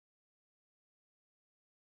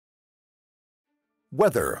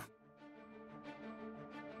Weather.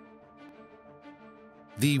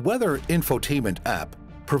 The Weather Infotainment app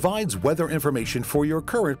provides weather information for your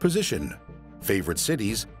current position, favorite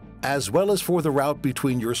cities, as well as for the route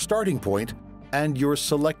between your starting point and your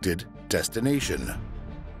selected destination.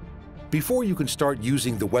 Before you can start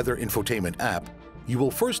using the Weather Infotainment app, you will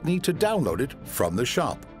first need to download it from the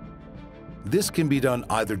shop. This can be done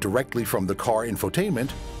either directly from the car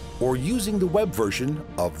infotainment or using the web version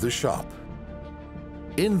of the shop.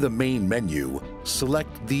 In the main menu,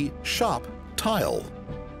 select the Shop tile.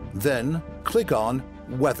 Then click on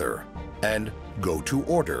Weather and go to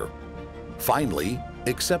Order. Finally,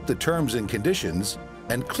 accept the terms and conditions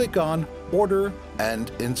and click on Order and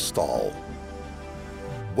Install.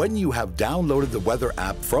 When you have downloaded the weather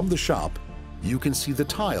app from the shop, you can see the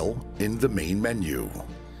tile in the main menu.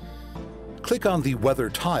 Click on the Weather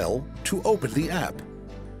tile to open the app.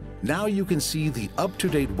 Now you can see the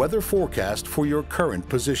up-to-date weather forecast for your current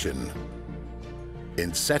position.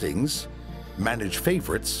 In Settings, Manage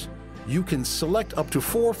Favorites, you can select up to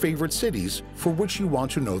 4 favorite cities for which you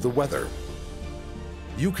want to know the weather.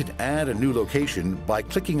 You can add a new location by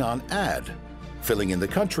clicking on Add, filling in the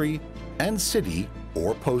country and city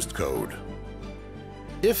or postcode.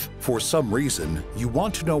 If, for some reason, you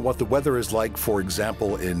want to know what the weather is like, for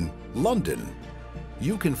example, in London,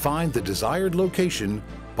 you can find the desired location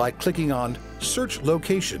by clicking on Search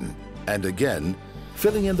Location and again,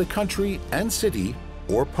 filling in the country and city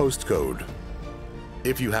or postcode.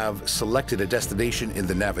 If you have selected a destination in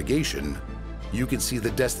the navigation, you can see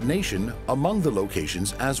the destination among the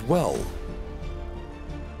locations as well.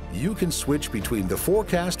 You can switch between the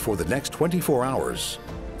forecast for the next 24 hours,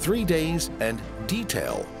 3 days, and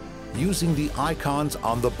Detail using the icons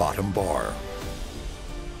on the bottom bar.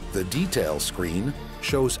 The Detail screen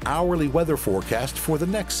shows hourly weather forecast for the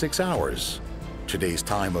next 6 hours, today's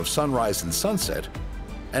time of sunrise and sunset,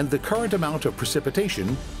 and the current amount of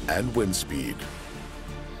precipitation and wind speed.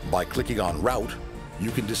 By clicking on Route, you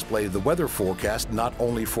can display the weather forecast not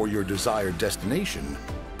only for your desired destination,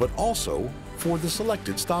 but also for the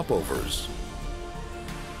selected stopovers.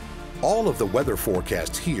 All of the weather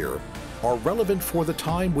forecasts here are relevant for the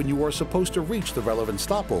time when you are supposed to reach the relevant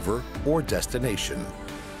stopover or destination.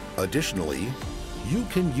 Additionally, you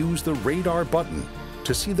can use the radar button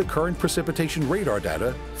to see the current precipitation radar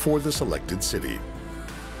data for the selected city.